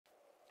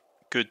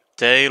Good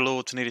day,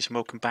 Lords and Ladies, and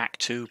welcome back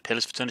to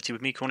Pillars of Eternity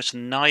with me,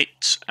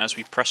 Cornish-Knight, as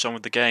we press on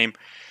with the game.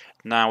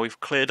 Now, we've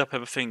cleared up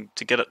everything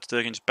to get up to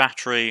Durgan's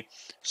battery,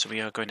 so we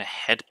are going to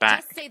head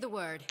back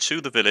to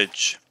the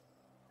village.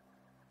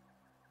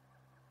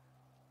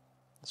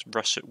 That's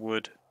russet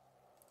wood.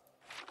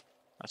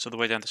 That's all the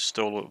way down to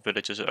Stalwart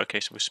Village, is it? Okay,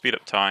 so we'll speed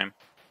up time.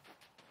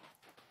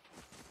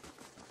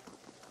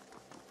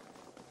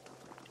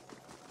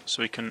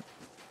 So we can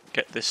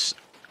get this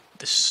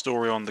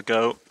story on the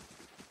go.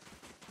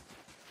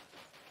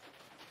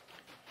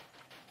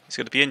 It's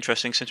going to be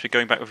interesting since we're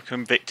going back with a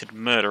convicted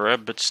murderer,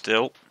 but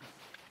still.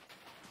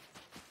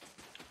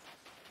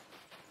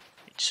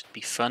 It should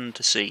be fun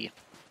to see.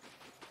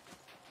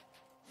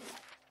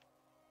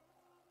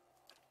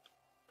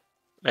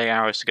 8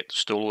 hours to get to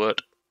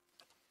Stalwart.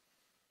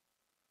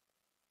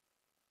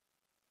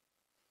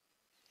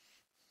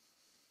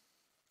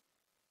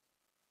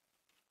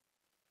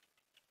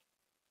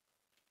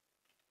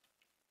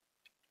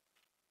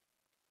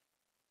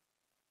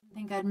 I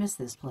think I'd miss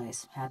this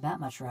place. Had that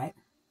much right.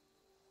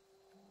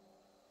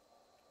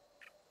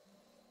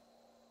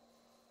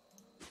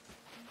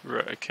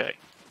 Right, okay,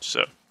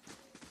 so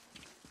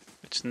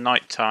it's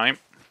night time.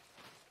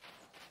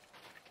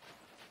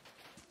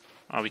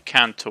 Oh, we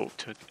can talk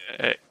to her.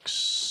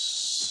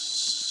 Excellent.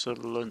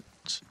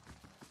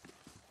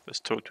 Let's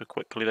talk to her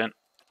quickly then.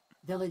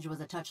 Village was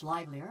a touch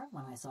livelier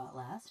when I saw it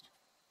last.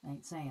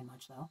 Ain't saying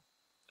much though.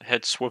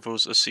 Head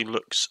swivels as he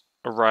looks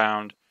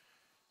around.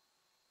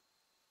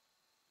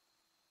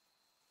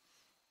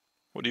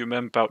 What do you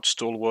remember about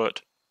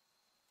Stalwart?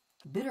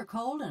 Bitter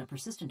cold and a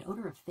persistent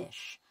odor of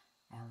fish.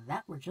 And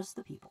that were just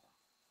the people.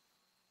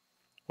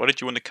 Why did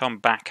you want to come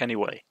back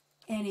anyway?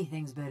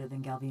 Anything's better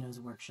than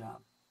Galvino's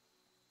workshop.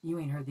 You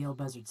ain't heard the old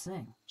buzzard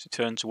sing. She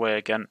turns away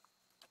again.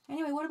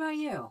 Anyway, what about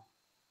you?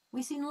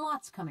 We seen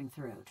lots coming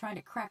through, trying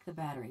to crack the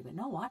battery, but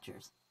no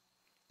watchers.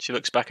 She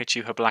looks back at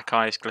you, her black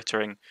eyes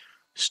glittering.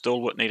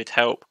 Stalwart needed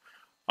help.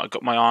 I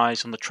got my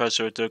eyes on the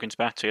treasure of Durgan's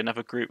battery.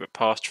 Another group that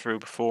passed through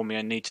before me.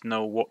 I need to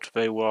know what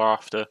they were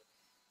after.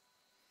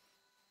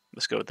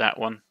 Let's go with that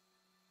one.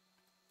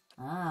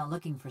 Ah,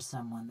 looking for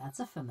someone. That's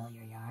a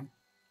familiar yarn.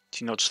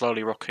 She nods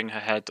slowly, rocking her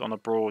head on her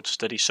broad,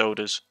 steady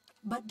shoulders.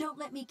 But don't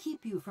let me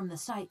keep you from the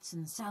sights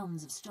and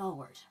sounds of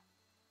Stalwart.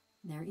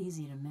 They're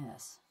easy to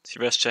miss. She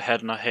rests her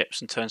head on her hips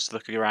and turns to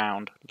look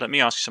around. Let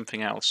me ask you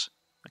something else.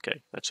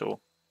 Okay, that's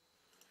all.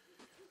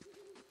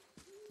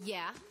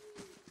 Yeah?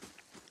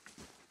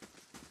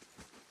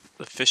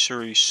 The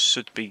fishery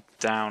should be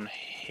down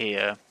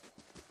here.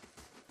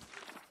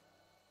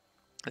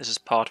 This is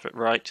part of it,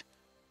 right?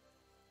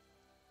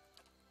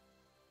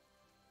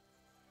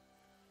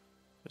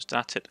 Was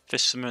that it?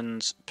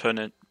 Fisherman's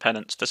penance.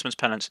 Fisherman's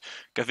penance.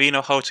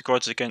 Gavino holds a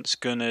grudge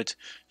against Gurnard,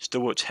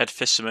 Stalwart's head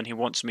fisherman. He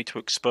wants me to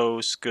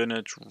expose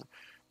Gurnard's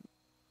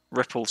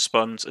ripple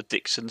spun's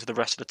addiction to the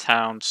rest of the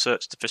town.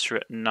 Search the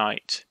fishery at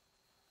night.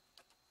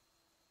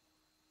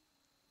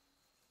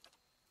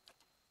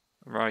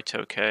 Right,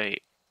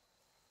 okay.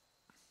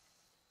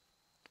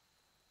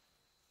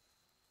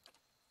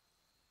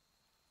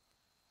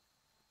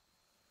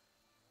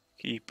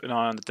 Keep an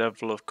eye on the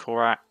Devil of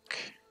Korak.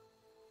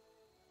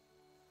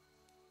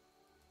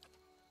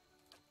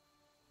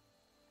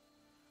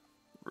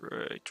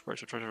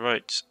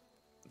 Right.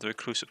 The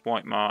reclusive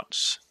white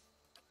marts.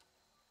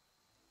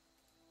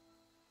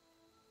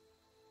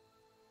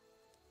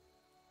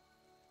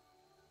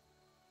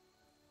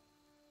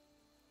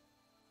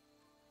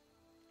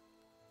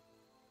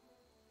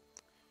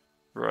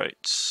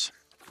 Right.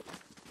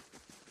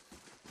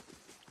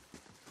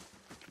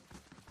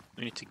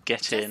 We need to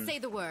get in. Just say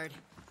the word.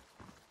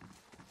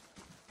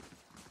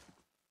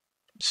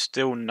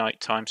 Still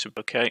nighttime, so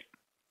okay.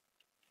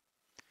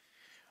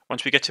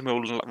 Once we get in,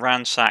 we'll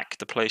ransack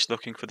the place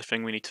looking for the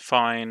thing we need to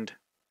find.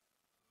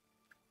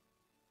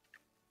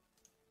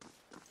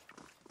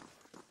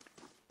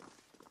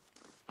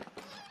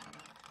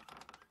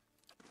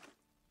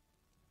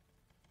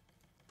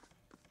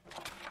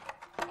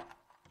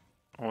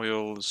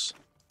 Oils.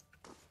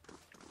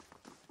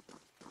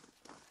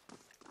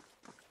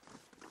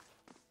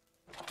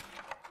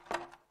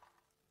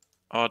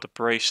 Ah, the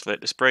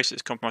bracelet. This bracelet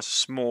is comprised of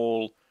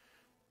small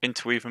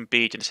interwoven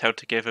bead and is held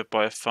together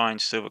by a fine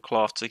silver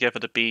clasp. Together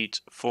the beads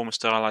form a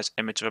stylized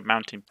image of a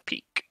mountain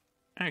peak.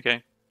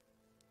 Okay.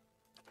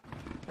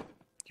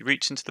 You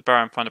reach into the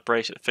barrel and find a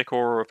bracelet. A thick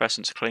aura of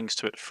essence clings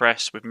to it.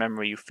 Fresh with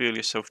memory, you feel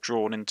yourself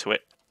drawn into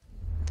it.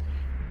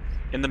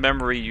 In the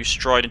memory, you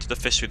stride into the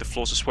fishery. The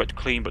floors are swept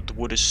clean, but the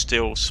wood is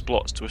still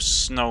splots to a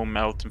snow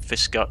melt and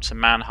fish guts. A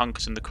man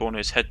hunkers in the corner,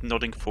 his head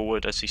nodding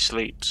forward as he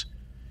sleeps.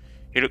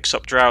 He looks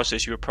up drowsy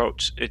as you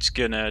approach. It's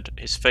Gurnard.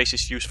 His face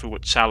is youthful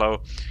but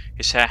sallow.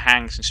 His hair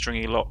hangs in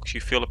stringy locks.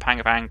 You feel a pang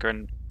of anger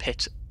and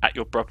pit at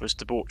your brother's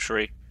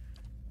debauchery.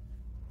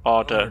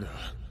 Arda.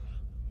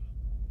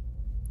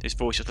 His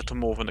voice is little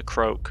more than a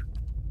croak.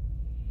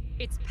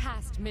 It's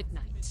past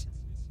midnight.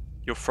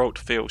 Your throat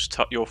feels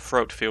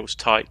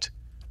tight.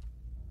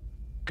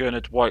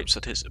 Gurnard wipes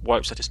at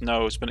his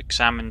nose, but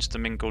examines the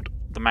mangled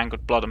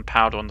blood and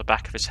powder on the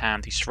back of his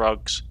hand. He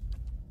shrugs.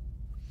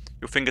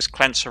 Your fingers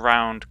clench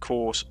around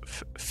coarse,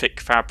 thick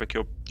fabric,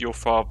 your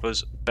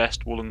father's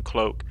best woolen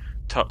cloak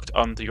tucked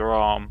under your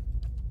arm.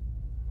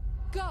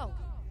 Go!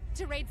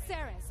 To raid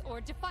Ceres,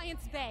 or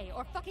Defiance Bay,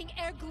 or fucking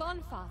Air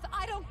Glonfoth,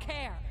 I don't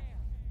care!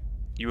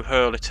 You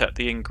hurl it at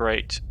the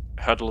ingrate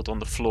huddled on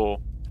the floor.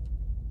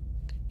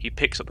 He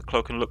picks up the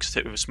cloak and looks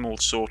at it with a small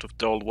sort of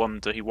dull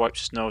wonder. He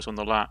wipes his nose on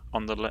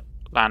the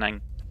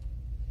lanning.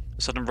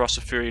 A sudden rush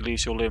of fury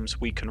leaves your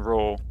limbs weak and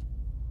raw.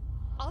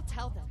 I'll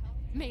tell them.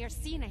 Mayor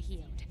Sina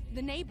healed.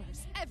 The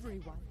neighbors,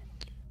 everyone.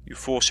 You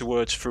force your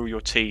words through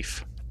your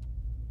teeth.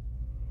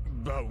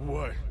 About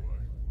what?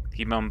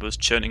 He mumbles,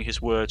 churning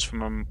his words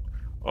from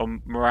a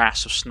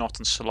morass of snot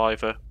and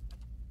saliva.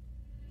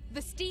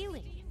 The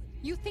stealing.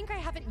 You think I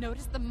haven't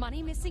noticed the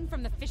money missing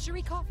from the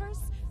fishery coffers?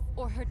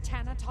 Or heard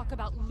Tana talk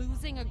about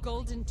losing a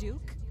golden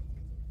duke?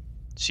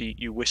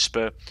 You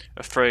whisper,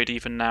 afraid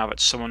even now that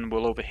someone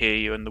will overhear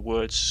you, and the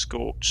words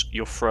scorch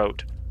your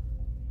throat.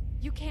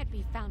 You can't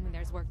be found when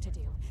there's work to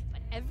do.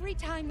 But every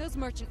time those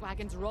merchant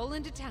wagons roll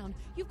into town,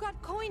 you've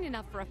got coin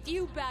enough for a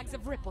few bags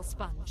of ripple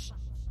sponge.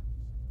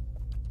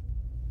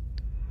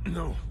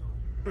 No,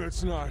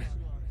 it's not.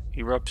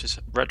 He rubs his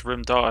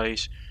red-rimmed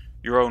eyes.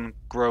 Your own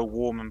grow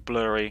warm and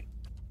blurry.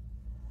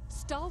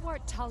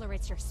 Stalwart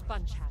tolerates your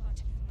sponge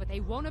habit, but they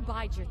won't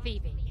abide your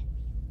thieving.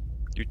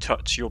 You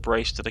touch your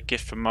bracelet, a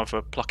gift from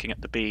Mother, plucking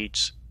at the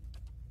beads.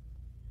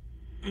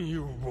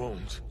 You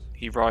won't.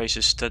 He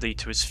rises steady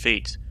to his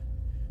feet.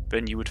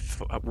 Then you would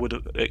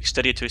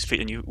steadier to his feet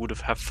than you would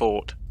have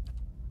fought.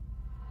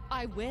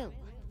 I will.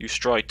 You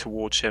stride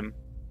towards him.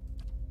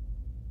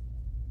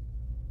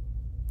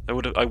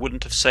 I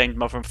wouldn't have saved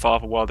Mother and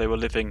Father while they were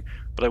living,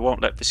 but I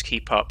won't let this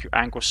keep up. Your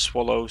anger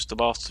swallows the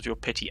last of your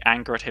pity,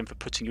 anger at him for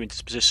putting you into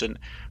this position,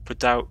 for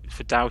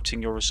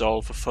doubting your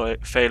resolve, for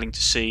failing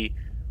to see.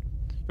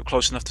 You're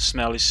close enough to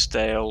smell his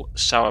stale,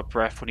 sour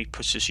breath when he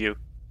pushes you.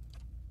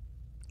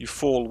 You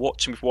fall,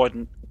 watching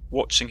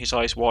his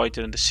eyes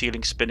widen and the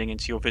ceiling spinning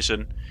into your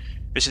vision.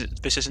 This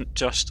isn't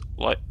just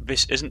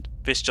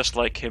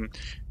like him.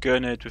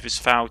 Gernard with his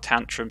foul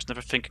tantrums,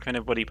 never thinking of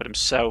anybody but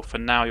himself,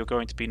 and now you're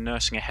going to be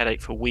nursing a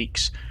headache for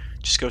weeks.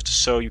 Just goes to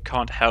show you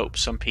can't help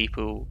some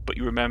people, but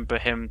you remember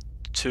him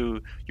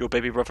too, your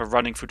baby brother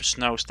running through the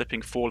snow,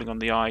 slipping, falling on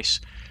the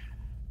ice,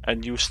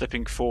 and you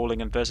slipping,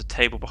 falling, and there's a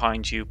table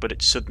behind you, but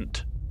it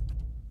shouldn't.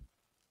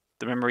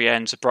 The memory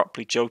ends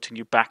abruptly, jolting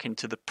you back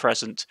into the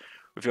present,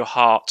 with your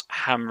heart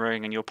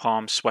hammering and your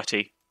palms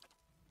sweaty.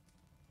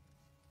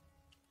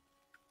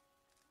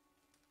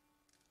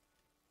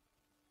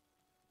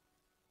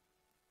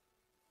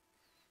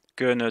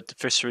 Gernard, the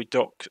fishery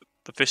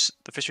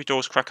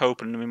doors crack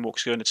open and in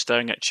walks Gernard,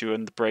 staring at you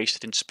and the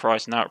bracelet in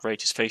surprise and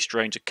outrage, his face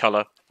drains of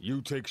colour.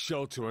 You take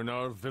shelter in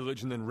our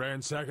village and then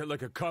ransack it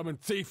like a common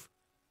thief?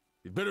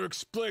 You'd better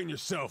explain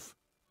yourself.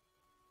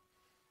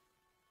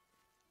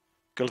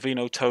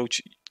 Galvino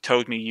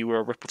told me you were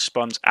a rippled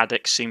sponge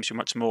addict. Seems you're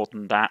much more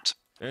than that.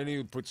 Any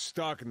who put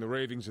stock in the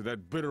ravings of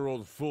that bitter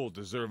old fool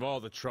deserve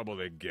all the trouble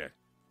they get.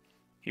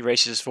 He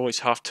raises his voice,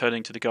 half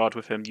turning to the guard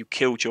with him. You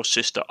killed your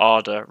sister,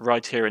 Arda,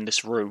 right here in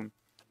this room.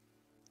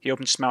 He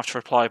opens his mouth to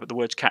reply, but the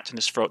words catch in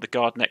his throat. The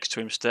guard next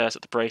to him stares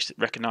at the bracelet,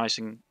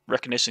 recognizing,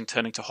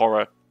 turning to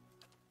horror.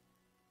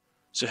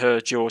 Her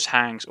jaws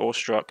hangs,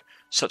 awestruck.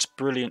 Such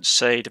brilliant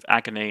shade of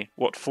agony.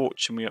 What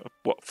fortune we are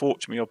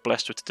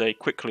blessed with today.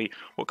 Quickly,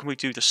 what can we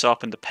do to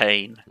soften the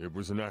pain? It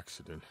was an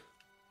accident.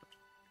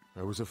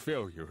 I was a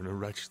failure and a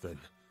wretch then.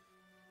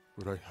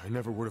 But I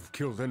never would have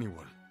killed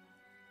anyone.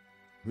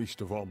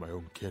 Least of all my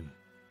own kin.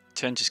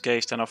 Turns his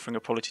gaze down, offering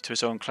apology to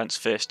his own clenched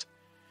fist.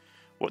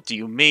 What do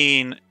you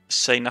mean?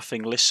 Say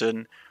nothing,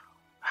 listen.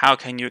 How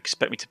can you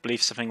expect me to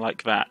believe something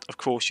like that? Of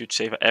course you'd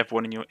say that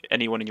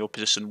anyone in your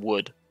position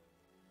would.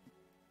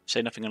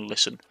 Say nothing and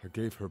listen. I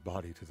gave her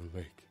body to the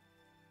lake,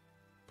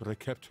 but I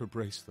kept her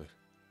bracelet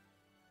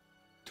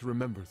to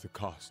remember the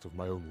cost of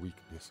my own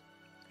weakness.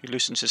 He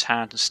loosens his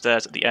hand and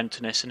stares at the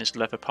emptiness in his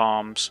leather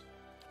palms.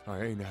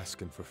 I ain't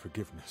asking for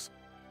forgiveness.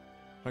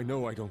 I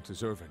know I don't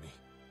deserve any.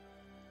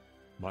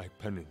 My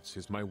penance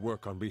is my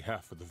work on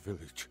behalf of the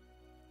village,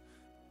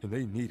 and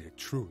they need it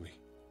truly.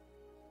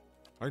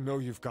 I know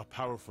you've got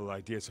powerful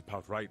ideas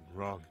about right and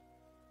wrong.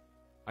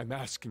 I'm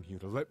asking you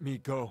to let me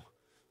go.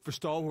 For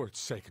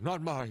Stalwart's sake,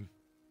 not mine.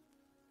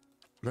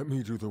 Let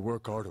me do the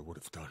work Arda would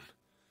have done.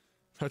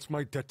 That's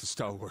my debt to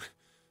Stalwart,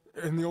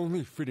 and the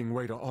only fitting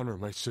way to honor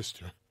my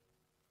sister.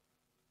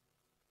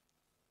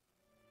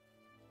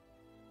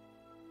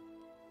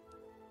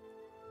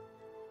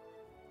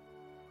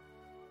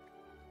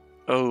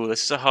 Oh,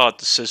 this is a hard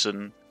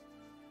decision.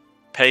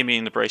 Pay me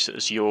and the bracelet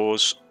is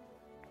yours.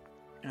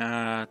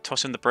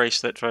 Toss in the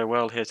bracelet. Very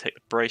well, here, take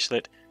the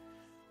bracelet.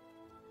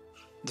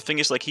 The thing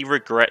is, like, he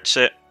regrets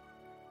it.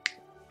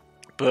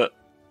 But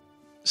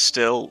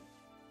still,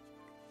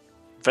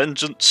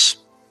 vengeance.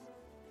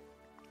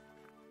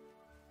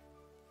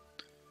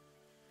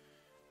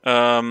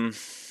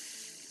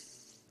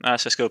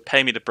 Let's go.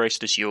 Pay me the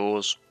bracelet is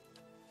yours.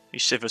 He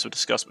shivers with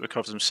disgust but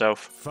recovers himself.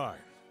 Fine.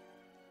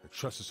 I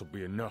trust this will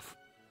be enough.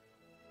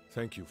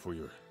 Thank you for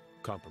your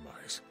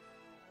compromise.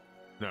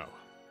 Now,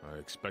 I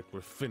expect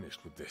we're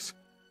finished with this.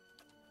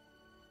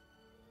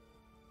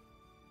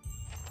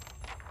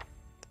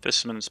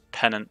 Fisherman's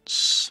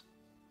Penance.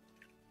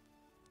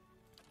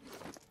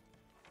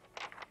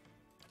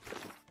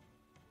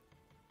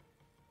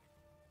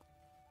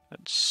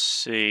 Let's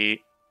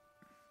see.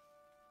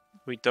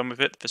 We done with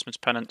it? Fisherman's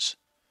Penance.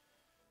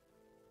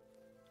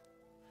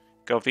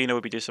 Galvina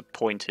would be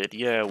disappointed.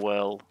 Yeah,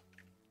 well.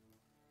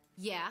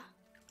 Yeah?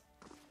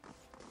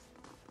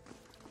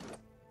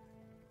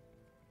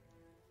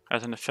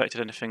 Hasn't affected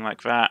anything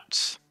like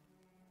that.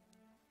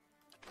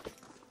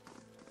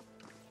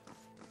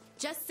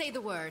 Just say the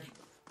word.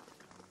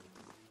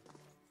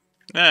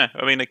 Yeah,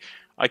 I mean,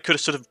 I could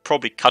have sort of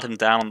probably cut him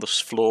down on this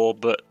floor,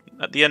 but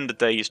at the end of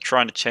the day, he's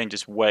trying to change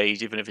his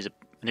ways, even if he's an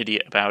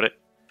idiot about it.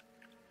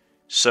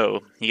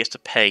 So, he gets to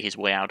pay his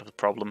way out of the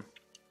problem.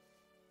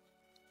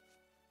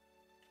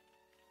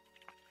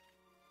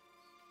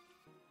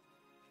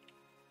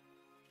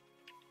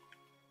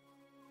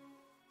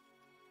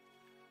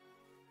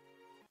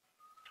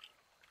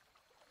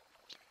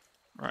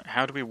 Right,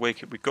 how do we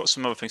wake it? We've got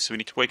some other things, so we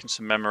need to awaken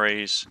some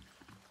memories.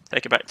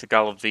 Take it back to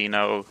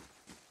Galvino.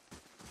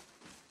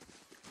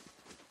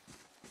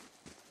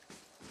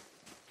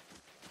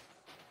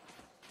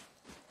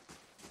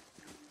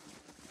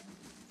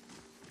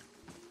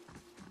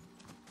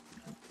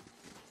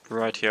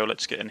 Rightio,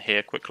 let's get in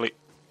here quickly.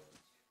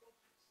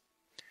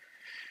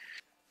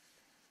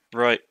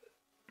 Right.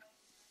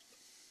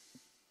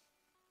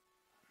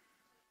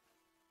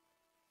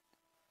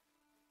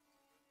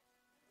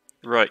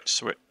 Right,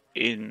 so we're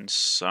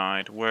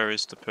inside. Where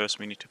is the person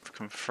we need to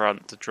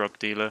confront? The drug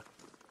dealer.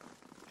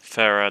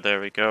 Farah, there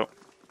we go.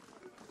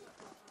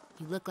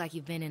 You look like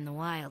you've been in the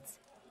wilds.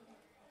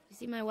 You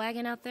see my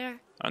wagon out there?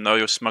 I know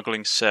you're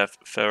smuggling Seth,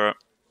 Farah.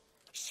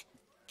 Shh.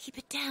 Keep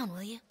it down,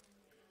 will you?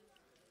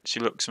 She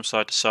looks from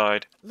side to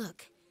side.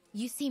 Look,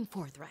 you seem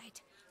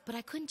forthright, but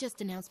I couldn't just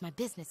announce my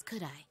business,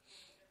 could I?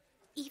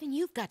 Even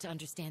you've got to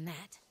understand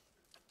that.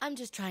 I'm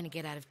just trying to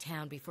get out of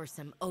town before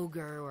some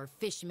ogre or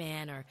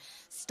fishman or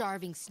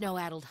starving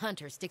snow-addled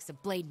hunter sticks a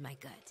blade in my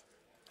gut.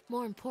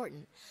 More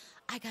important,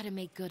 I gotta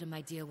make good on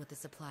my deal with the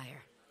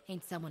supplier.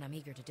 Ain't someone I'm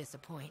eager to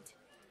disappoint.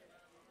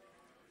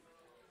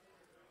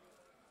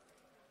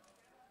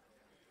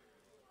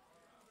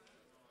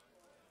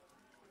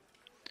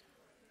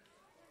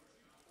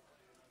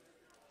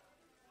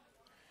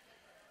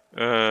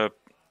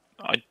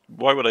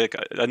 Why would I?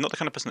 I'm not the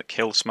kind of person that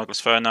kills smugglers.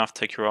 Fair enough.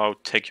 I'll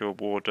take your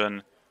award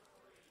then.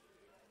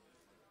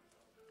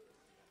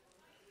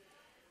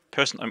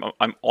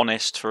 I'm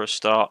honest for a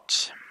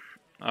start.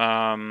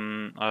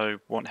 I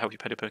won't help you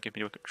pay per give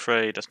me work at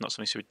trade. That's not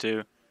something she would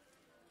do.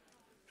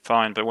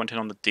 Fine, but I went in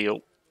on the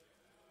deal.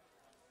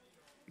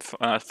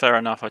 Fair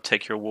enough. I'll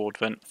take your award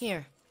then.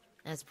 Here,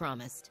 as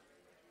promised.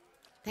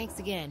 Thanks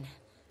again.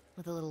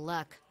 With a little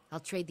luck,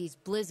 I'll trade these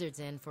blizzards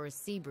in for a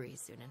sea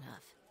breeze soon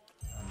enough.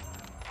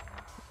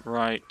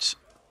 Right,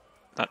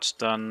 that's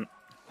done.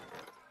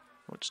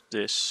 What's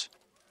this?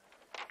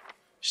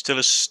 Still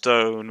a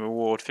stone,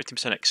 reward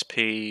 15%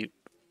 XP,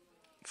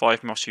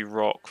 5 mossy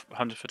rock,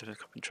 150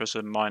 copper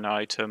treasure, minor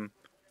item.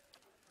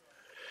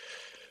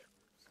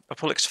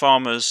 Apollix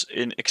farmers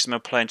in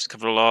Ixmo Plains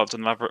discovered a large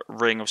and elaborate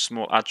ring of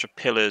small agile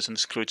pillars and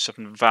secluded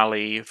southern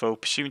valley. Though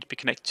presumed to be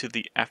connected to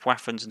the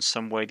Afwaffens in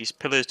some way, these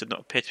pillars did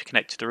not appear to be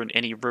connected or in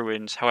any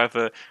ruins.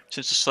 However,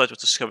 since the site was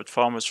discovered,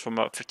 farmers from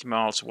about 50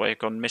 miles away have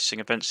gone missing,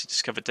 eventually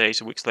discovered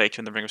days or weeks later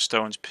in the ring of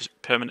stones,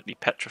 permanently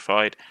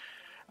petrified.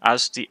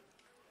 As the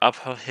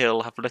Uphill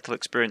Hill have little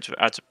experience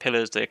with agile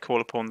pillars, they call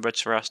upon Red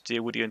Saras,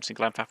 Deerwoodians and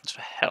Glanfaffens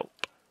for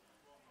help.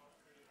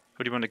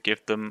 What do you want to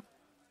give them?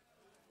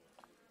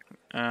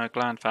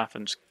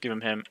 Glanfaffens, give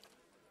him.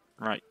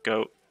 Right,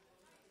 go.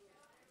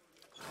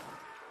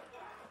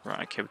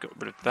 Right, okay, we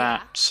got rid of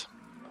that.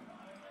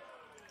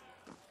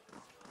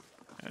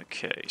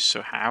 Okay,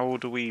 so how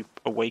do we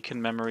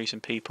awaken memories in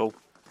people?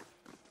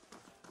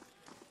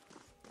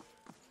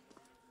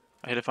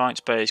 I hit Defiance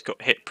Base,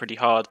 got hit pretty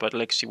hard by the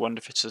Legacy. Wonder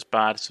if it's as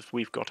bad as if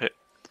we've got it.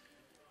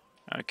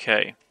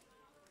 Okay.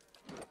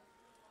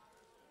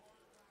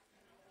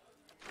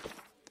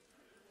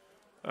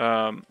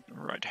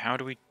 Right, how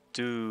do we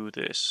do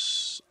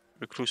this?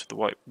 Recluse of the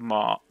White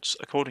Marts.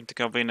 According to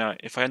Galvina,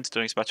 if I enter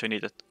during this battle, I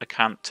need a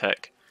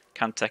Cantech.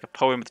 Cantech, a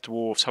poem of the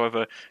dwarves.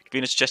 However,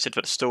 Galvina suggested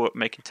that the stalwart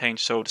may contain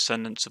soul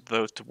descendants of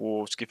those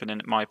dwarves.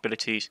 Given my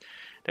abilities,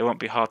 they won't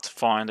be hard to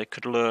find. They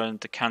could learn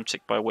the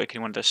Cantech by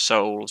awakening one of their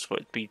souls, but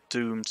it'd be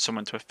doomed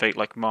someone to a fate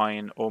like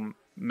mine or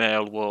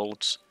male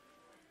worlds.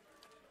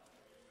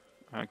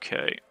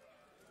 Okay.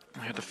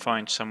 I had to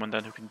find someone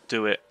then who can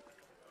do it.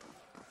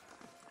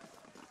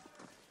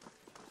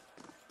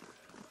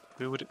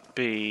 Who would it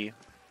be?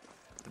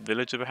 The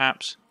villager,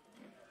 perhaps?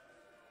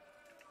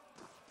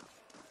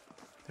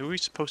 Who are we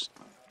supposed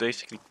to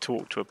basically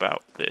talk to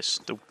about this?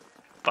 The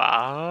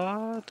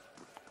bard?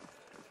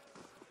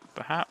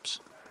 Perhaps?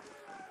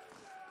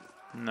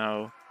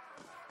 No.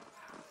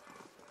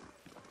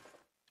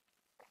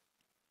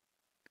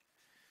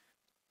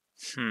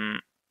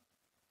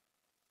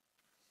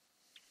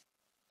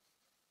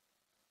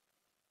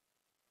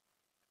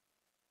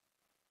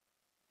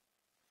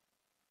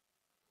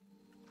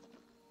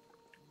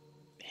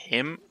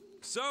 him.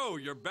 So,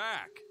 you're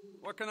back.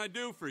 What can I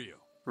do for you?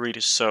 Read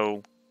his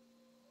soul.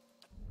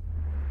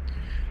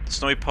 The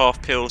snowy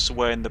path peels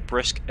away and the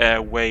brisk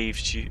air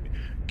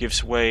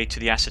gives way to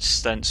the acid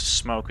stench of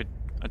smoke.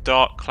 A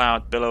dark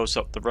cloud billows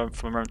up the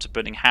from a remote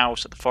burning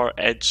house at the far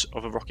edge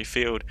of a rocky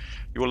field.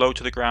 You are low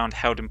to the ground,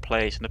 held in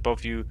place, and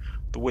above you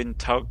the wind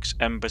tugs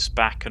embers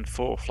back and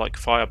forth like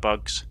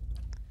firebugs.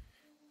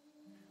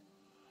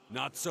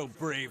 Not so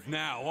brave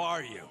now,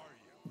 are you?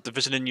 The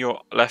vision in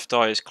your left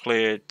eye is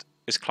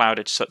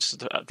clouded such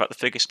that the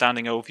figure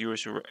standing over you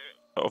is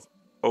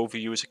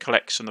a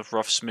collection of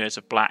rough smears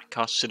of black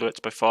cast silhouettes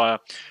by fire.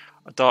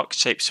 A dark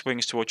shape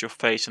swings towards your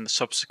face, and the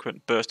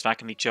subsequent burst of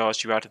agony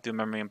jars you out of your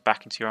memory and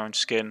back into your own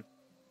skin.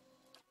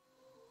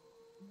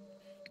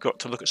 You got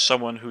to look at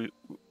someone who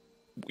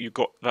you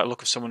got that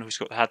look of someone who's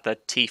had their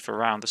teeth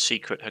around the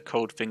secret. Her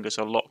cold fingers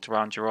are locked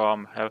around your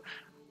arm. Her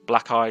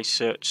black eye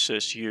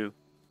searches you.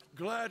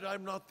 Glad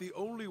I'm not the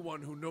only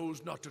one who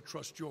knows not to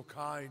trust your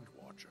kind,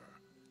 Watcher.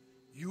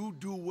 You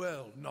do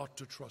well not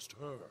to trust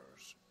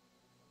hers.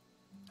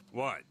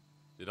 What?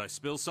 Did I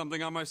spill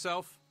something on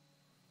myself?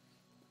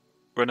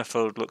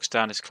 Rennefold looks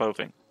down his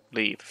clothing.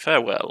 Leave.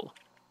 Farewell.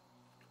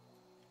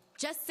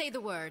 Just say the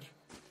word.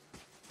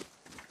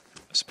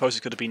 I suppose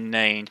it's going to be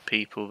named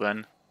people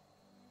then.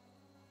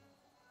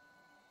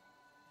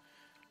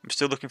 I'm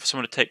still looking for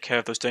someone to take care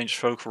of those dangerous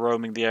folk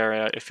roaming the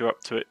area if you're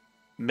up to it.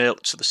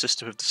 Milch, the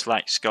sister with the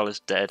slight skull,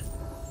 is dead.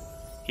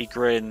 He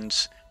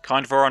grins.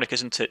 Kind of ironic,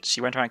 isn't it?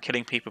 She went around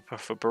killing people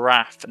for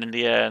Barath, and in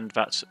the end,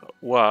 that's...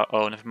 Well,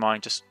 oh, never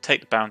mind. Just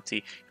take the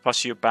bounty.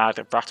 Pass you a bag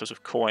that rattles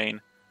with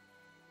coin.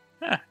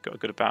 Got a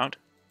good amount.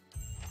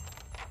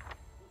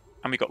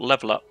 And we got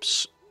level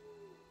ups.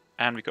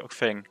 And we got a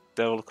thing.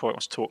 The court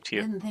wants to talk to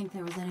you. Didn't think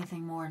there was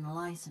anything more than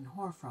lice and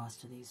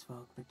hoarfrost to these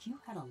folk, but you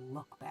had a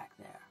look back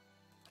there.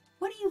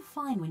 What do you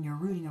find when you're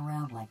rooting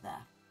around like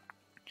that?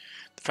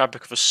 The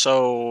fabric of a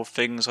soul,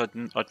 things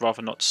I'd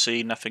rather not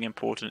see, nothing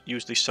important,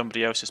 usually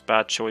somebody else's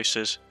bad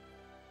choices.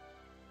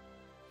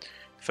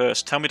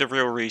 First, tell me the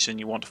real reason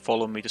you want to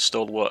follow me to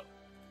Stalwart.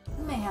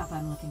 Mayhap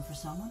I'm looking for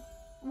someone.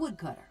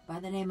 Woodcutter, by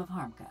the name of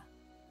Harmka.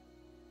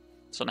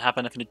 Doesn't have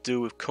anything to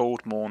do with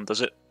Coldmorn,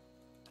 does it?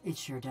 It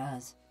sure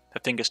does. Her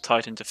fingers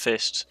tight into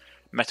fists,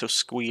 metal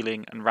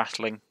squealing and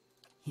rattling.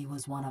 He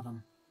was one of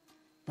them.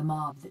 The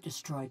mob that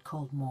destroyed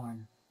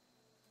Coldmorn.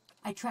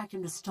 I tracked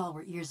him to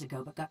Stalwart years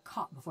ago, but got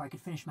caught before I could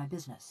finish my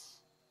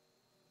business.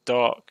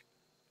 Dark,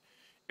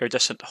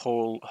 iridescent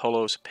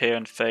hollows appear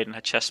and fade in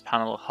her chest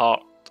panel.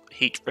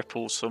 Heat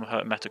ripples from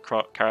her metal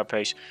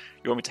carapace.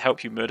 You want me to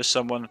help you murder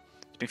someone?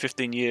 It's been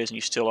 15 years and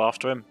you're still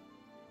after him?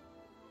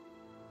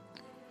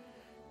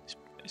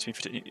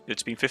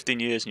 It's been 15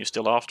 years and you're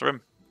still after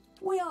him?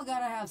 We all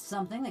gotta have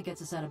something that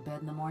gets us out of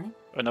bed in the morning.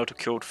 A note of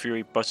cold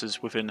fury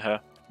buzzes within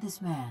her.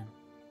 This man,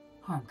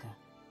 Harmka.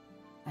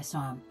 I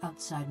saw him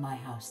outside my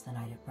house the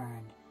night it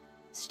burned,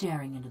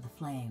 staring into the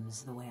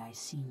flames the way I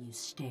seen you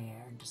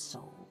stare into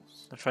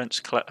souls.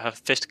 Her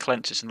fist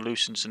clenches and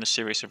loosens in a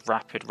series of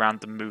rapid,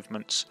 random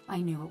movements. I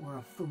knew it were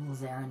a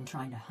fool's errand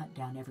trying to hunt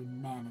down every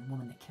man and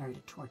woman that carried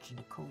a torch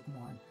into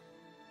Coldmorn.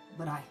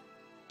 But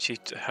She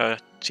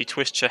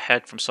twists her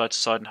head from side to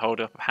side and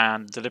holds up a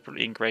hand,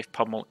 deliberately engraved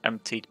pommel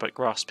emptied but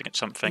grasping at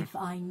something. If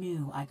I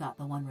knew I got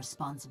the one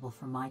responsible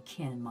for my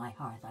kin and my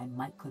hearth, I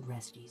could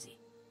rest easy.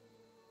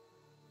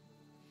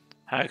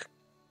 How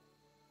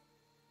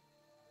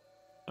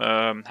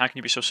can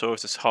you be so sure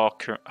of this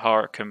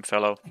Harkham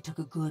fellow? I took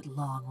a good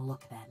long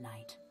look that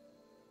night.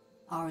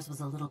 Ours was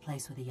a little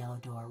place with a yellow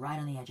door right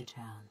on the edge of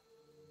town.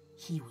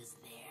 He was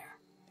there.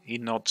 She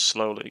nods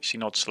slowly.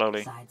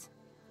 Besides,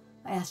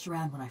 I asked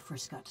around when I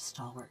first got to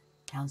Stalwart.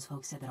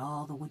 Townsfolk said that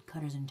all the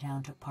woodcutters in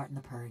town took part in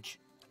the purge.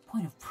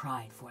 Point of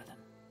pride for them.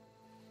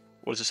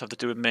 What does this have to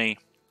do with me?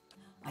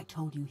 I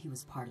told you he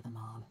was part of the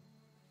mob.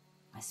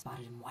 I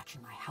spotted him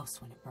watching my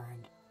house when it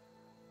burned.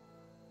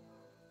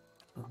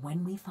 But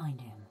when we find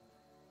him,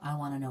 I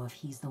want to know if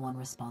he's the one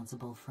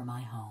responsible for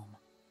my home,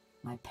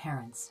 my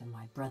parents, and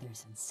my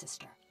brothers and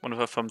sister. One of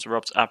her thumbs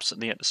rubs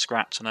absently at the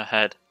scratch on her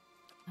head.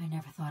 I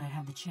never thought I'd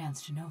have the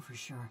chance to know for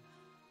sure.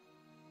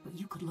 But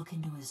you could look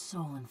into his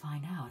soul and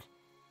find out.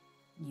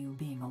 You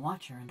being a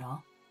watcher and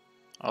all.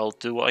 I'll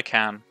do what I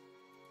can.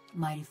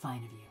 Mighty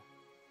fine of you.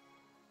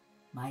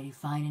 Mighty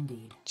fine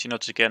indeed. She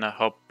nods again,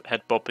 her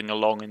head bobbing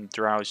along in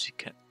drowsy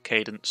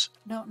cadence.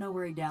 Don't know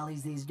where he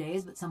dallies these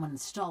days, but someone in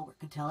Stalwart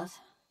could tell us.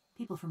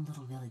 People from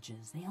little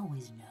villages, they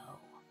always know.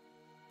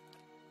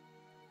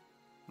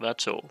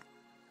 That's all.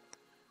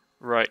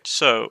 Right,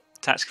 so,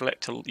 tax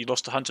collector, you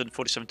lost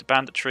 147 to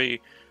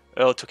banditry.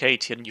 Earl took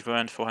 80 and you've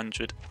earned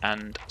 400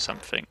 and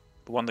something.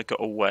 The one that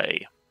got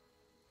away.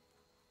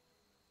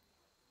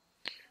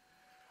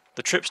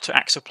 The trip to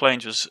Axel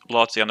Plains was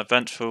largely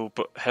uneventful,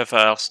 but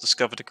Hervals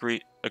discovered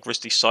a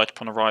grisly sight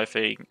upon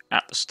arriving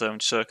at the stone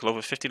circle.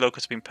 Over 50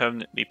 locals had been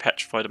permanently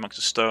petrified amongst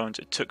the stones.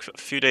 It took a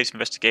few days of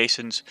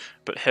investigations,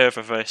 but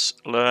Hervals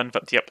learned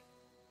that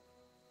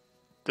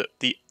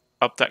the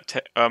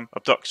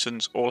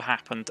abductions all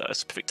happened at a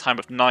specific time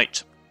of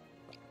night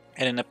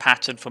and in a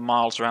pattern for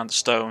miles around the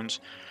stones.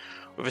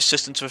 With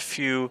assistance of a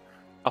few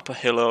upper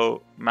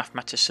hillo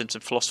mathematicians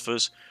and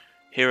philosophers,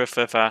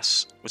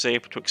 Hierophevas was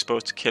able to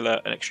expose to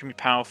Killer an extremely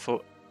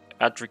powerful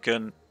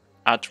Adragan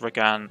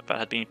that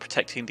had been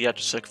protecting the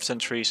Adversary for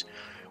centuries.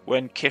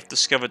 When Kith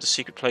discovered the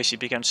secret place, he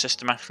began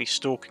systematically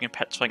stalking and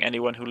petrifying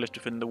anyone who lived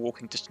within the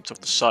walking distance of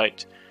the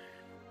site.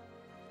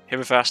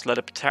 Hierophevas led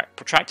a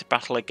protracted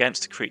battle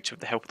against the creature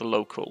with the help of the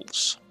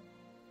locals.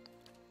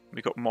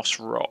 We got Moss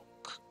Rock.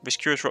 This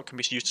curious rock can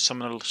be used to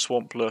summon a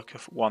swamp lurker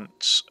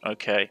once.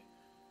 Okay.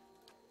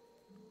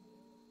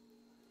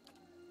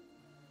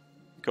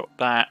 We got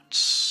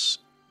that.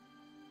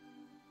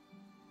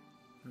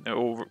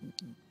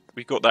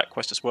 We got that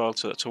quest as well,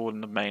 so that's all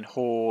in the main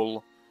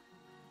hall.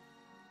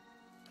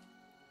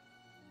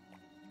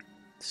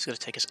 This is going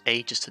to take us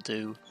ages to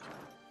do.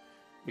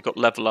 We got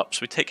level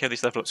ups. We take care of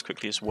these level ups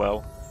quickly as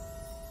well.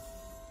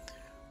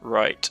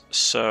 Right,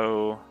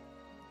 so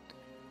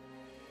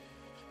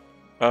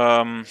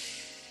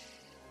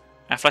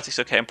athletics,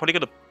 okay. I'm probably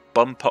going to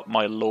bump up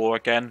my lore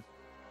again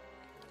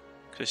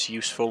because it's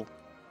useful.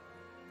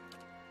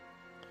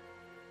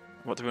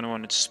 What do we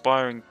want?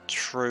 Inspiring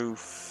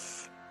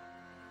Truth.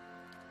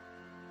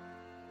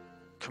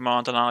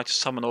 Command and ally to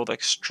summon all their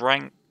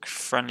strength.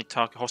 Friendly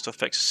target hostile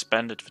effects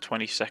suspended for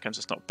 20 seconds.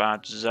 That's not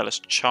bad. Zealous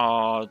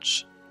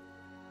Charge.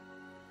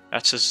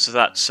 That's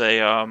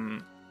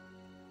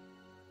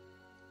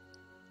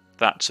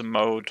a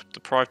mode.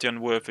 Deprive the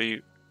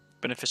unworthy.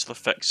 Beneficial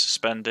effects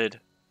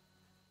suspended.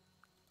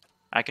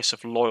 Aegis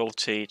of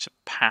Loyalty. It's a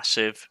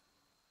passive.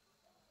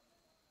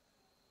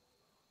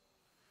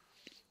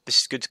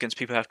 This is good against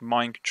people who have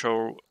mind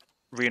control.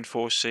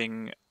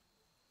 Reinforcing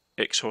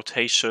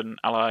exhortation.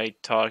 Allied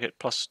target.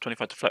 Plus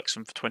 25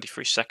 deflection for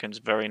 23 seconds.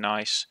 Very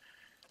nice.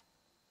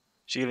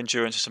 Zeal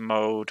Endurance is a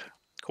mode.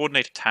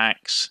 Coordinate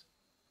attacks.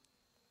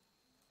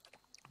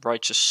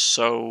 Righteous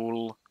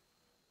Soul.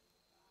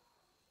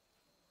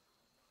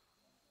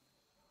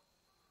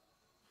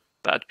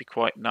 That'd be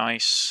quite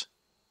nice.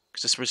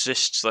 Because this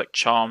resists like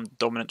Charmed,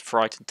 Dominant,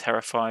 Frightened,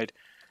 Terrified.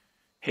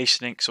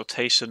 Hastening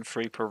Exhortation,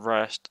 Free per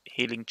Rest.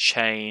 Healing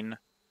Chain.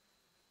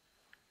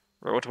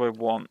 Right, what do I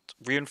want?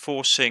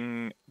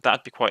 Reinforcing,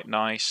 that'd be quite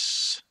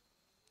nice.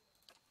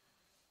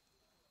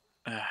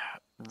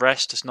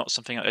 Rest is not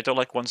something... I don't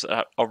like ones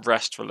that are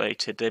rest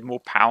related. They're more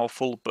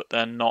powerful, but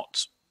they're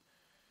not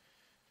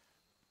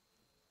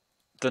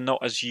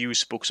as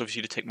usable because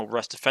obviously you take more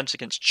rest. Defense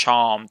against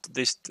Charmed.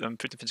 This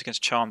defense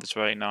against Charmed is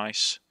very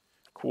nice.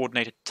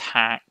 Coordinated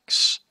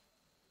attacks.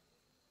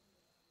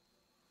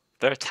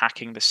 They're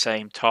attacking the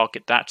same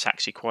target. That's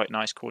actually quite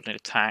nice.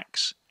 Coordinated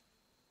attacks.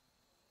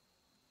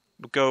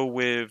 We'll go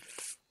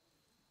with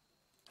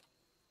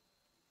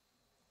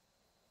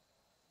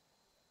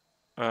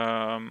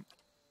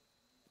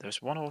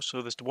there's one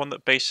also. There's the one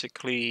that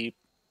basically.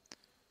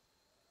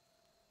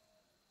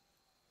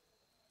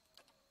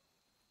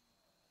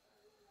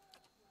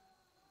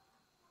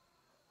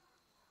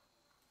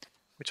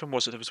 Which one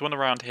was it? There was one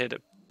around here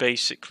that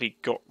basically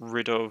got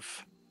rid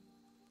of...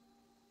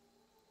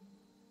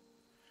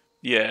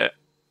 Yeah.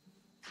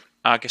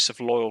 Aegis of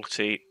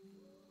Loyalty.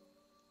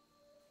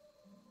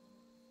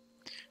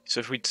 So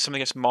if we do something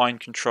against mind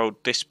control,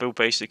 this will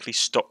basically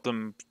stop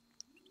them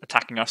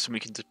attacking us and we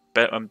can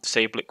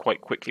disable it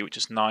quite quickly, which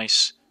is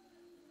nice.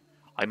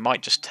 I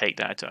might just take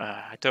that.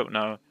 I don't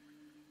know.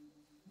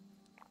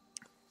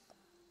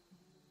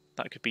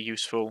 That could be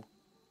useful.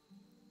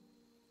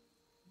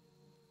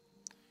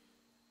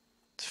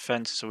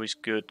 Defense is always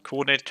good.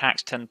 Coordinated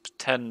attacks 10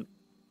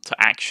 to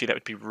actually, that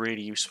would be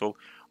really useful.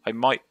 I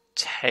might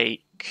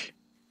take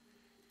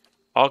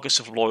Argus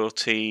of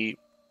Loyalty,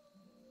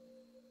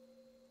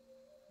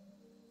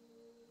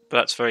 but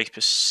that's very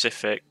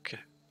specific.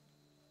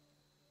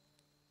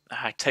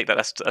 I take that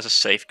as a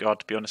safeguard,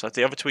 to be honest.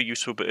 The other two are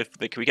useful, but if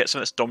we get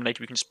something that's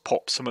dominated, we can just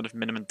pop someone of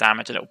minimum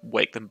damage and it'll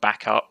wake them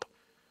back up,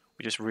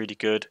 which is really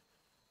good.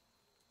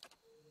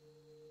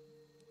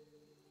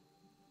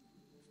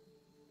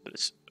 But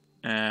it's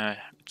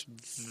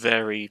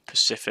very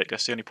Pacific.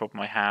 That's the only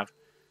problem I have.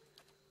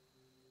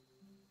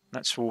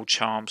 That's all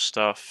charm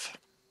stuff.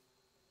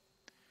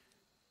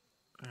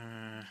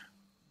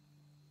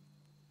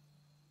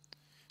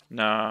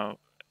 No,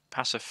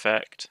 pass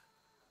effect.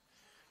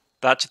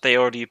 That's if they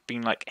already have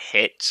been like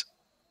hit.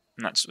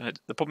 And that's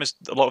the problem is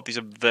a lot of these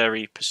are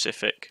very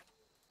Pacific.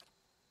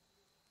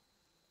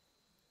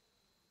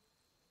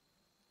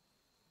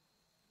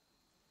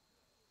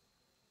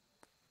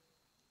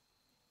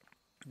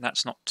 And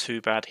that's not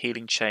too bad.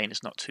 Healing Chain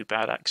is not too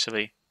bad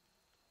actually.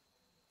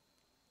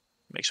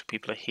 Make sure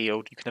people are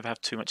healed. You can never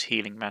have too much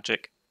healing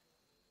magic.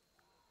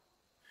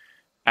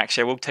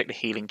 Actually, I will take the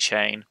Healing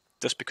Chain,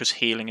 just because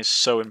healing is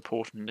so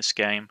important in this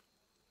game.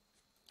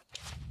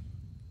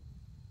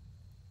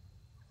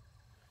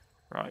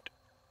 Right.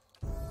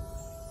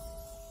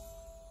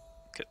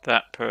 Get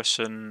that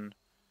person.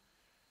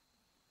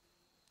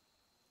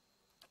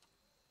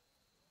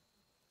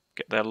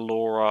 Get their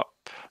lore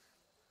up.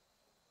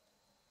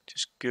 Which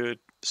is good.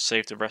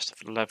 Save the rest of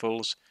the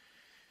levels.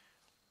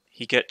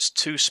 He gets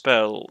 2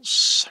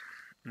 spells.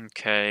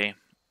 Okay.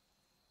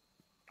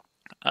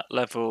 at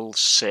level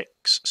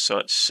 6. So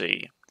let's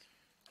see.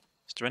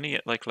 Is there any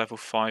at like level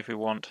 5 we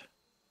want?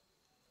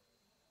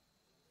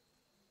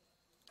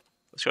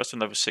 Let's go to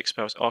level 6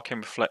 spells. Arcane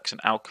Reflex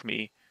and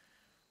Alchemy.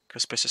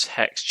 Conspicuous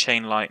Hex,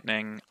 Chain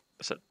Lightning.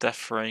 That's a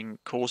Death Ring.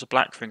 Cause a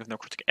black ring of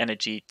necrotic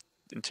energy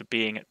into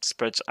being. It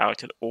spreads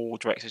out in all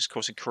directions,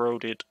 causing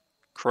corrode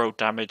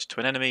damage to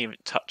an enemy if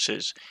it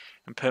touches,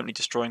 and permanently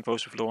destroying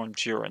those with low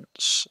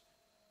endurance.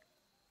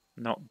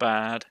 Not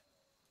bad.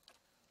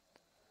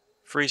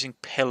 Freezing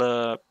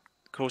Pillar.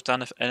 Cause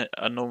down an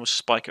enormous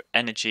spike of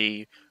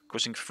energy,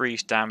 causing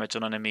freeze damage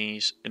on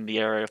enemies in the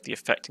area of the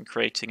effect and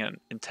creating an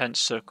intense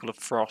circle of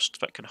frost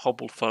that can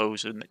hobble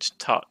foes in its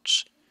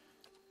touch.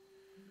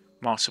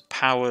 Martial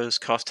Powers,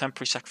 cast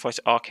temporary sacrifice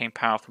arcane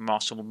power for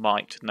martial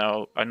might.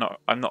 No, I'm not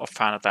a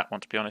fan of that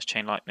one, to be honest.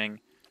 Chain Lightning.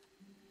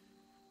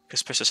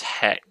 Conspicuous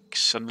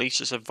Hex,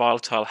 unleashes a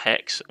volatile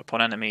hex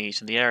upon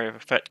enemies in the area of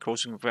effect,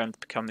 causing them to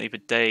become either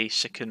dazed,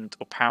 sickened,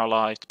 or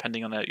paralyzed,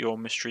 depending on your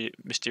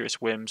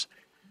mysterious whims.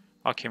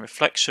 Arcane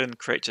Reflection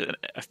creates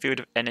a field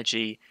of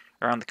energy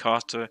around the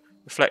caster,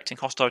 reflecting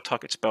hostile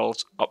target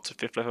spells up to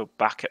 5th level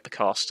back at the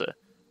caster.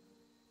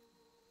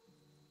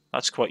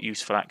 That's quite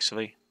useful,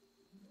 actually.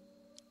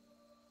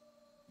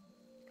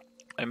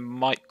 I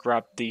might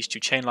grab these two.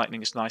 Chain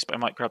Lightning is nice, but I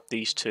might grab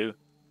these two.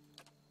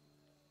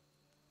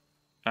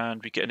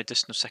 And we get an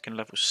additional 2nd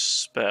level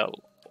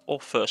spell, or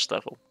 1st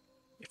level,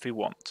 if we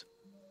want.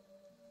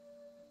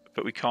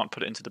 But we can't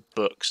put it into the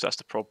books, that's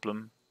the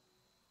problem.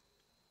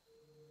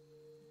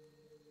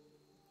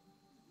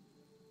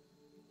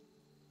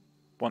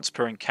 Once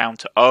per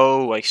encounter.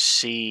 Oh, I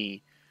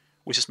see.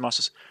 Wizard's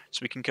Masters. So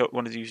we can get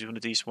one of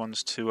these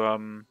ones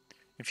to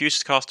infuse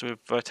the caster with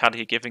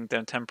vitality, giving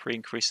them temporary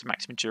increase in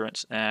maximum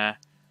endurance.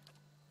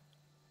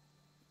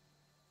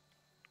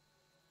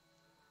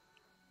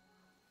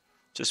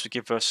 Just to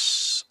give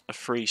us a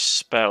free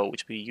spell,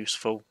 which would be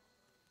useful.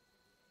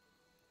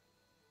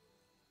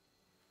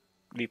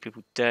 Leave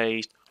people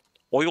dazed.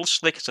 Oil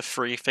Slick as a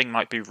free thing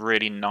might be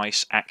really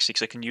nice, actually,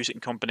 because I can use it in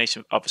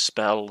combination with other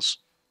spells.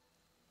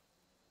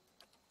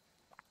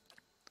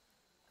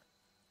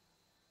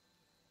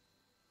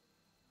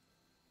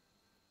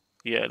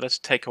 Yeah, let's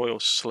take Oil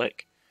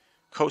Slick.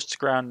 Coats to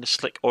ground,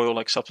 slick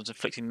oil-like substance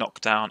inflicting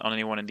knockdown on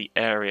anyone in the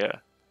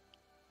area.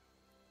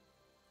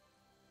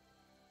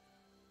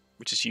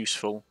 Which is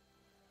useful.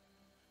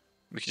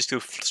 We can just do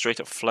straight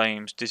up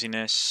flames,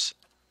 dizziness.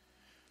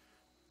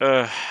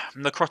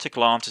 Necrotic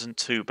Lance isn't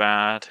too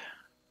bad.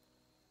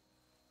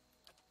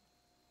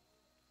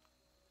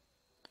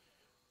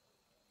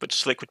 But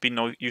Slick would be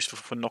useful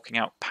for knocking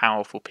out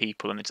powerful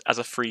people, and as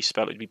a free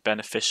spell it would be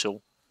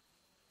beneficial.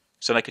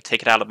 So then I could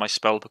take it out of my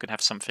spellbook and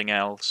have something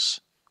else.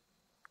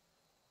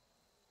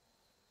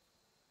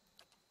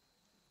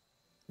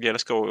 Yeah,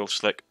 let's go Oil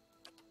Slick.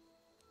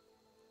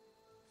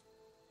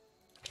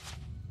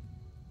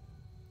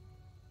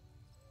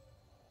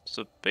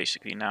 So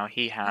basically now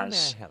he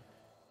has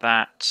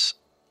that.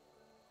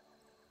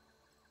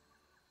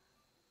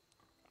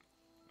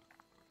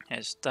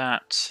 Has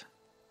that.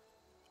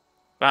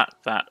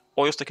 That.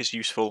 Oil Slick is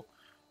useful.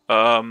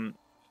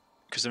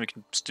 Because then we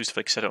can do stuff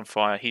like set it on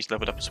fire. He's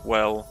leveled up as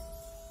well.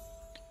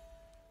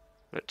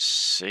 Let's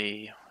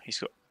see. He's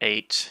got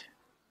 8.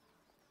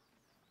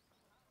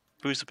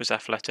 Boost up his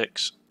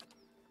athletics.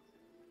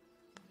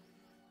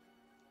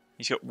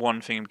 He's got one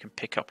thing we can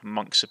pick up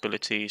amongst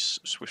abilities.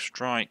 Swift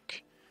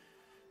Strike.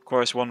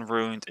 Requires 1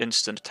 ruined,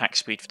 instant attack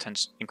speed for 10,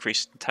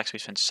 increased attack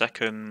speed for 10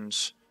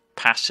 seconds.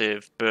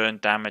 Passive, burn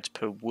damage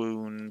per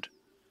wound.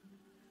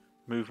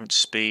 Movement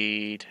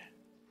speed.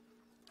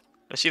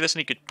 Let's see if there's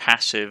any good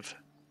passive.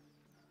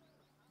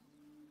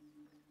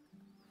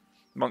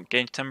 Monk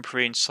gains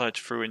temporary insight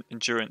through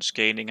endurance,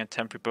 gaining a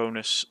temporary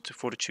bonus to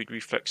fortitude,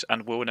 reflex,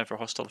 and will whenever a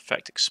hostile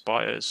effect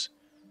expires.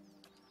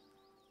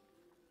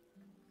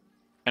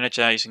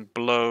 Energizing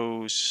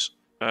blows.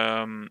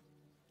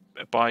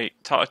 By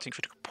targeting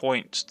critical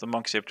points, the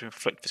monk is able to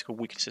inflict physical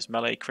weaknesses.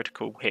 Melee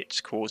critical hits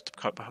cause the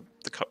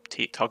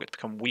target to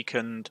become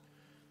weakened.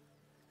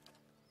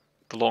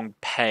 The long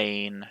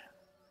pain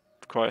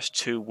requires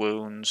 2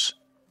 wounds.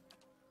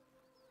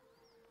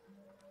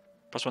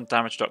 +1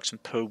 damage reduction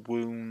per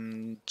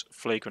wound.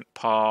 Flagrant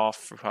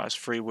Path requires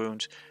 3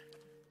 wounds.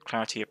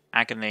 Clarity of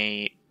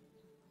Agony.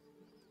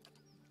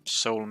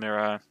 Soul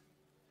Mirror.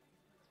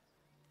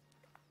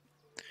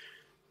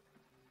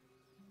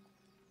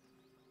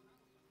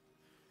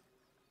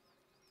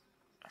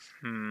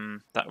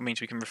 That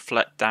means we can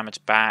reflect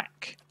damage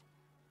back.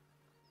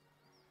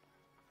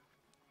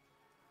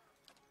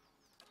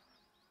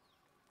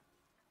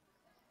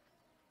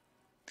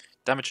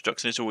 Damage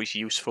reduction is always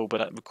useful, but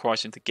that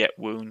requires him to get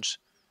wounds.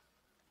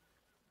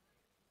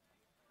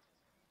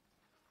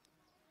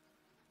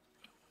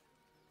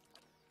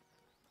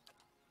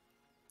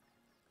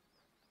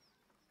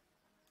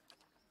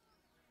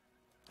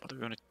 What do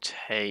we want to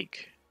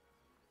take?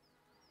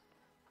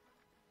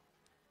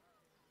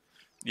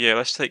 Yeah,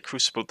 let's take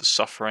Crucible of the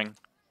Suffering.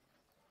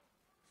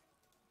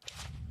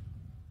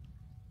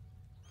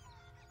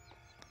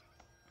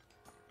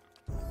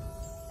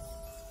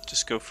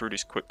 Just go through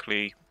this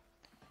quickly.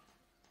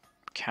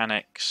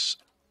 Mechanics.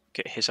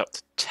 Get his up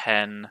to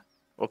 10.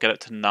 Or get it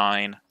to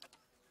 9.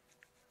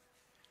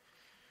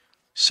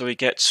 So he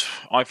gets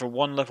either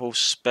 1 level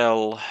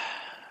spell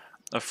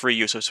of free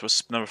use, or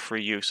another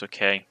free use.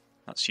 Okay,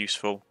 that's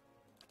useful.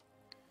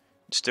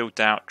 Still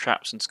doubt,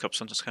 traps and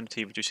substance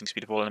continuity, reducing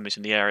speed of all enemies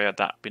in the area.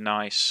 That'd be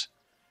nice.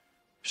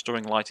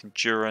 Restoring light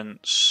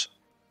endurance.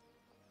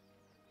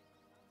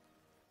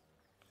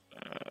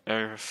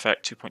 Area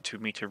effect 2.2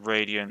 meter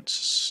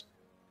radiance.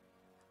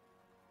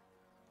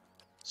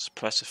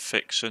 Suppress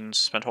afflictions.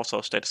 Spend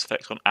hostile status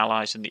effects on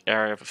allies in the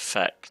area of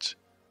effect.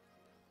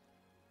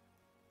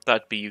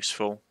 That'd be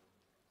useful.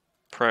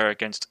 Prayer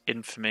against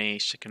infamy.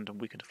 Sickened and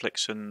weakened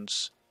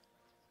afflictions.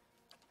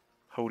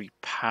 Holy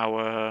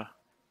power.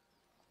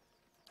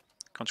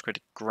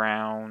 Consecrated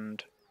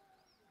ground.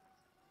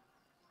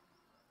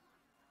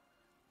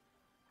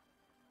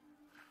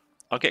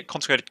 I'll get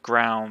consecrated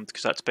ground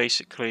because that's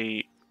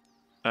basically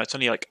it's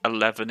only like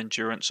 11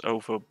 endurance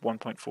over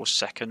 1.4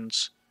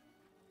 seconds.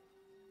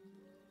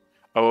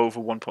 Oh, over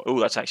 1. Oh,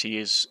 that's actually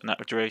is, and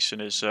that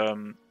duration is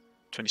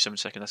 27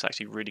 seconds. That's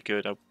actually really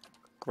good. I'll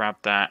grab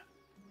that.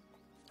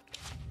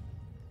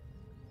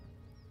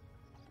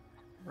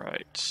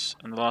 Right,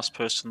 and the last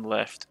person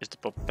left is the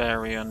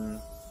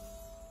barbarian.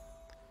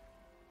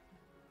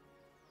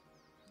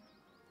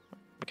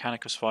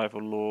 Mechanical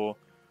survival law.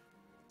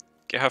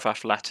 Get her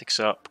athletics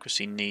up because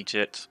he needs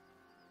it.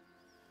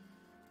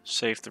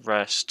 Save the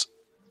rest.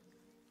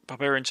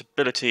 Barbarian's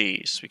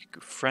abilities. We could go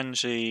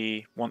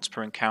frenzy once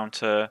per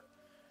encounter.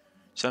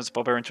 Sends the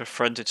barbarian to a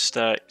frenzied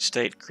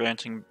state,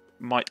 granting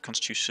might,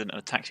 constitution, and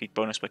attack speed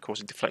bonus by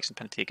causing deflection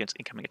penalty against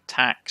incoming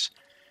attacks.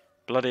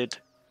 Blooded.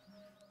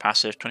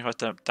 Passive.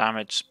 25%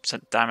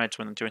 damage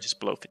when endurance is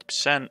below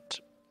 50%.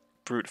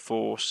 Brute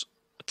force.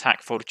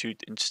 Attack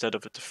fortitude instead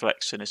of a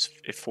deflection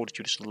if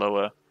fortitude is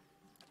lower.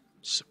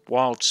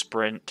 Wild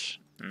sprint.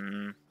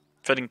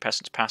 Feeding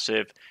peasants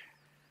passive.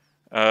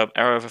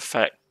 Area of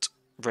effect.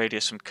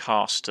 Radius from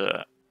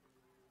caster.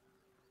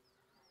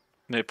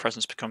 Near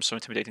presence becomes so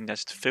intimidating that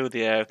to fill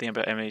the air with the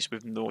nearby enemies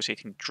with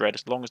nauseating dread.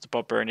 As long as the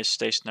barbarian is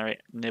stationary,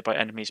 nearby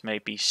enemies may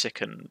be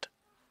sickened.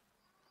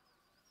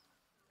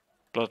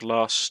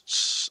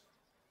 Bloodlusts.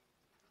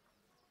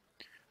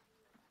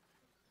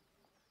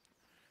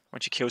 When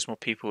she kills more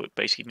people, it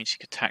basically means she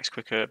attacks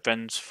quicker.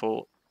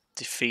 Vengeful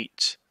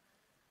defeat.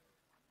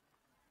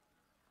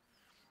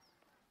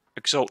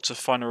 Exalts a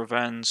final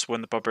revenge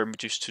when the barbarian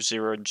reduces to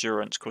 0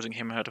 endurance, causing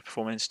him or her to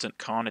perform an instant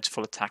carnage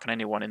full attack on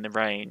anyone in the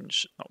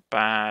range. Not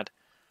bad.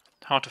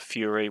 Heart of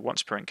Fury,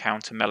 once per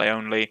encounter, melee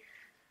only.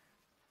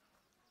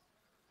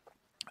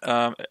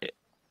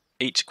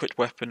 Each equipped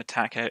weapon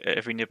attack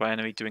every nearby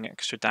enemy, doing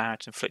extra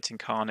damage, inflicting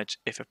carnage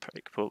if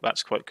applicable.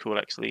 That's quite cool,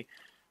 actually.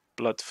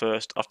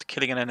 Bloodthirst. After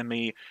killing an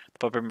enemy, the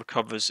barbarian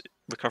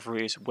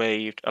recovery is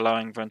waived,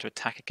 allowing them to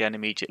attack again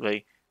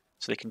immediately.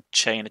 So they can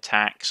chain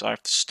attacks. I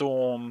have to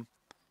Storm.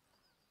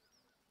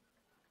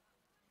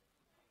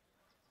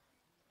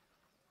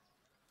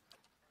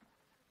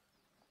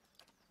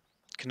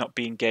 Cannot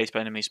be engaged by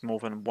enemies more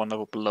than 1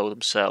 level below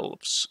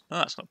themselves. Oh,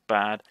 that's not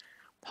bad.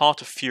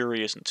 Heart of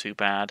Fury isn't too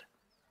bad.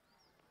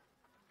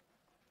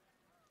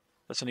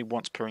 That's only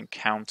once per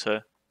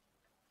encounter.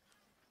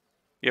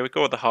 Yeah, we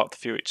go with the Heart of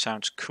Fury. It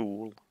sounds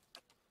cool.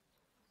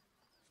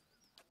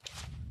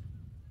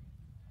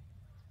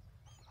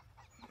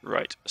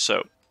 Right,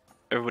 so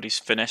everybody's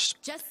finished.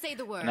 Just say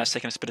the word. And that's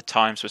taken us a bit of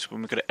time, so it's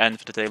when we're going to end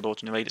for today,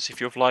 Lords and Ladies.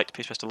 If you have liked,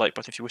 please press the like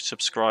button. If you wish to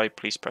subscribe,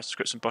 please press the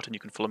subscription button. You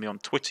can follow me on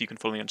Twitter, you can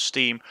follow me on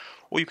Steam,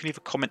 or you can leave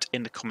a comment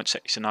in the comment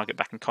section and I'll get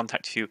back in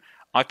contact with you.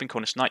 I've been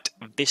Cornish-Knight,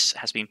 this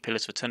has been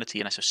Pillars of Eternity,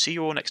 and I shall see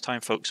you all next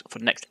time, folks, for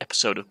the next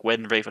episode of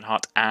Gwen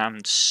Ravenheart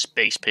and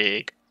Space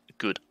Pig.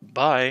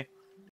 Goodbye.